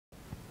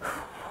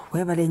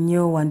Webale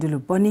nnyo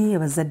Wandulu Boni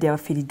abazadde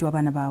abafiiriddwa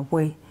abaana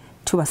baabwe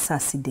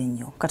tubasaasidde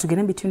nnyo.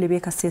 Katugende bitunde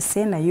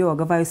by'ekasese nayo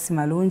wagavaayo si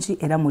malungi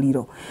era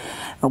muliro.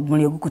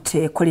 Omuliro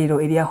gukutte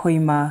ekkolero erya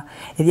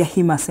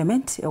Hima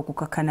Cement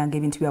okukakana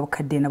ng'ebintu bya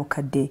bukadde na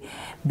bukadde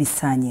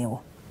bisaanyeewo.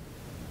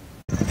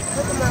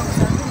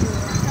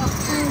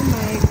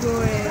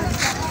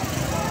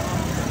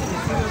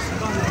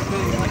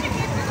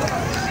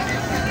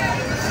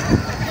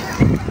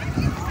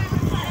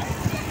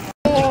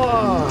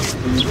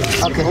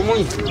 Okay.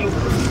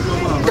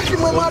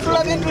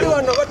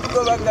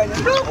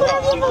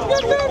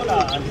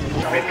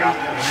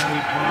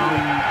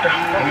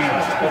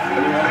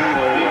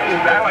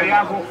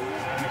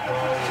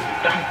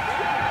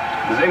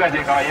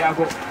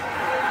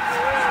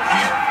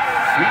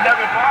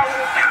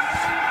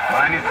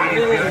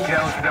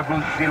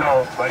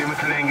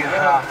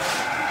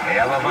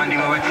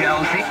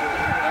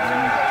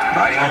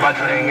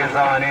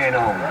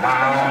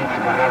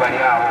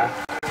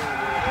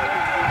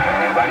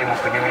 Bali mu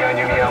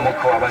kunyumya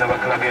muko abana ba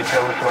club ya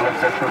Chelsea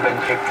balafisa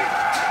Childrenship.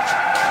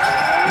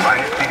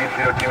 Bali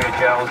siri timu ya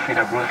Chelsea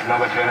na Bruce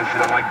Maba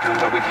Chelsea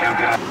majunga ku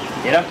champion.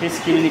 Era Peace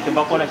Clinic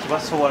bakola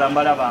kibasobola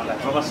mbalabanga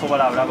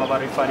babasobola abalaba ba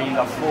referring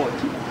afford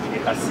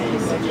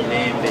ekasese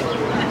nembe.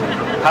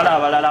 Kala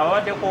abalala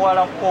abadde ko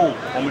wala ko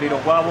omuliro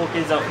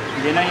gwabokeza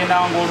yena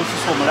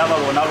ng'olususu omulaba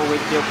lwona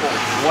luweddeko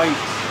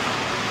white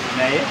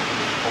naye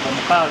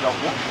okumukaaga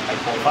ko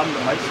confirmed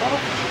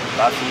myself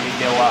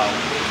bafiiridde waawo.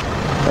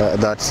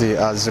 That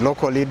as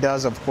local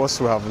leaders, of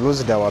course, we have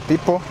lost our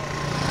people,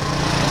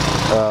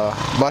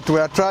 but we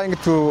are trying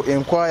to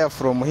inquire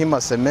from Hima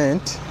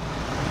Cement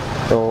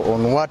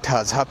on what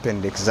has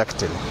happened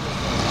exactly.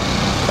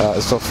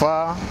 So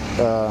far,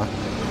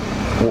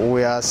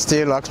 we are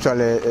still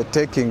actually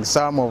taking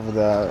some of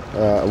the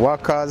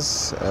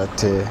workers at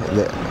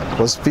the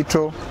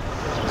hospital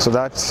so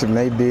that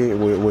maybe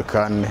we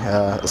can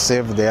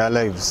save their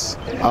lives.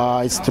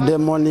 It's today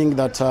morning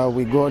that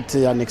we got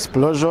an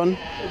explosion.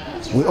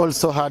 We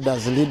also heard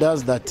as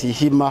leaders that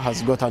Hima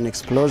has got an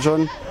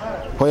explosion,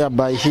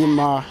 whereby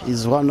Hima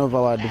is one of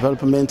our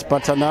development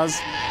partners,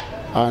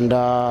 and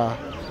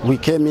we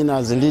came in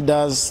as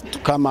leaders to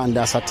come and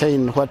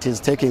ascertain what is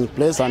taking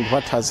place and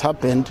what has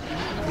happened,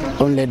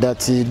 only that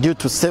due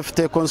to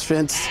safety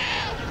constraints,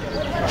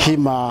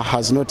 Hima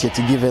has not yet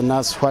given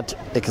us what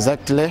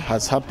exactly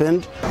has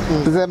happened.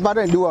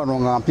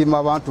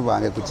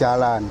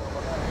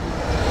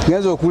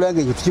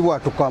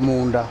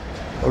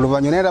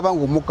 Oluvanyonera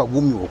bangu muka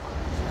gumyo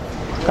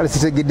kale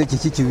sitegedde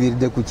kiki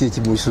kiviridde ku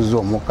kiki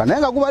busuzo muka naye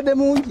nga gubadde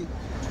mungi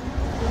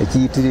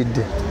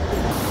ekiyitiridde